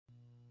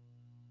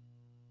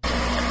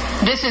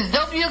This is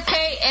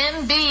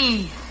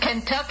WKND,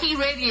 Kentucky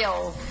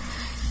Radio.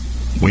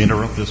 We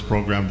interrupt this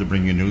program to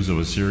bring you news of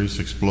a serious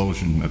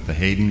explosion at the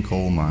Hayden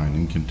Coal Mine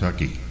in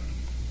Kentucky.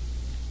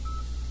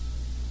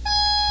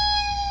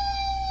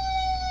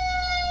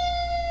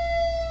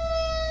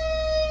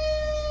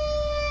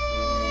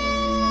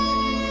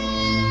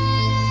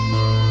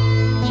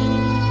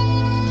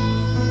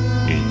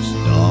 It's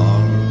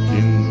dark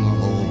in the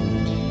hole.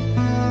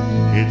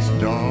 It's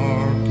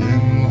dark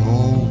in the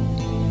hole.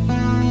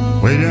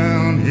 Way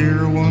down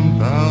here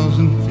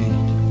 1,000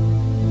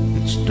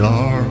 feet. It's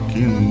dark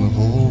in the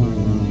hold.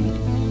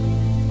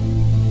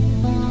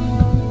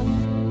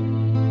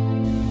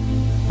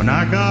 When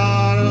I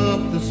got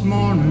up this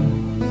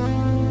morning,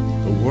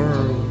 the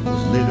world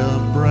was lit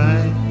up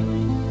bright,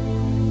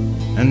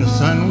 and the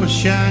sun was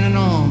shining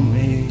on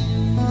me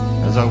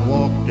as I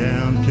walked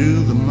down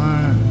to the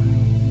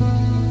mine.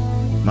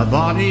 My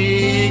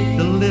body ached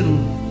a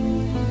little,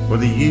 for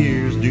the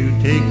years do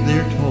take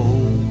their toll.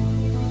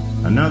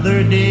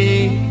 Another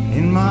day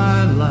in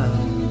my life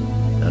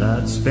that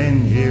I'd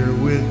spend here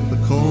with the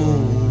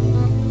coal.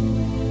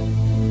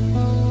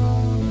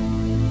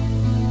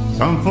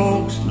 Some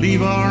folks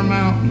leave our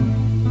mountain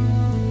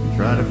and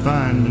try to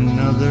find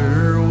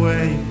another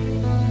way,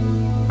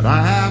 but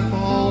I have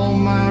all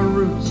my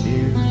roots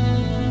here,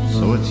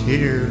 so it's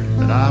here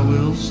that I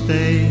will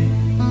stay.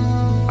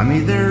 I'm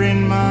either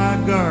in my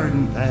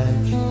garden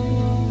patch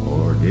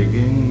or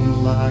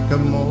digging like a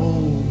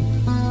mole.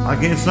 I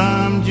guess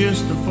I'm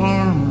just a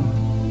farmer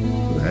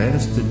who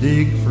has to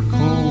dig for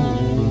coal.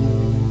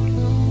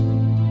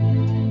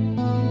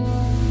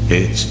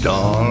 It's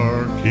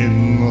dark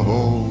in the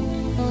hole.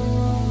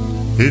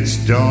 It's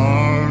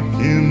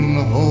dark in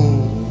the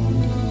hole.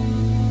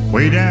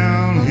 Way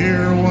down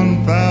here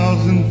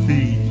 1,000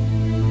 feet.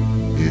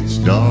 It's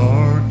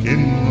dark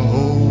in the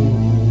hole.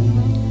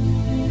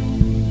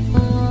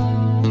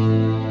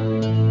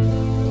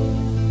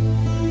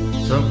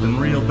 Something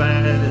real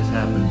bad has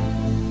happened.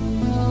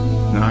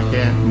 Now I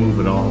can't move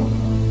at all.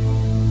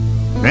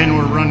 Men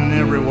were running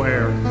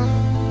everywhere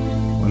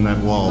when that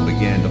wall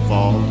began to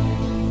fall.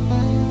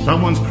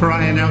 Someone's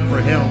crying out for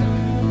help.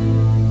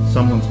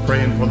 Someone's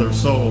praying for their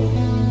soul.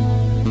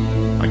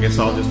 I guess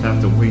I'll just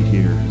have to wait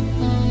here.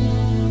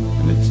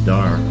 And it's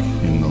dark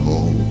in the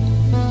hole.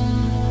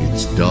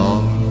 It's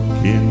dark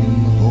in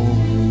the hole.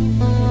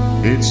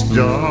 It's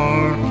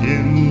dark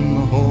in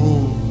the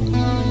hole.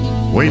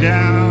 Way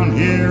down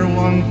here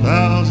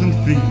 1,000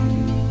 feet.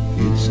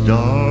 It's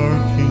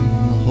dark in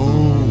the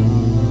hole.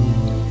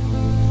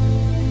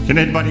 Can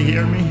anybody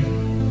hear me?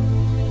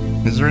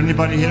 Is there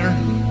anybody here?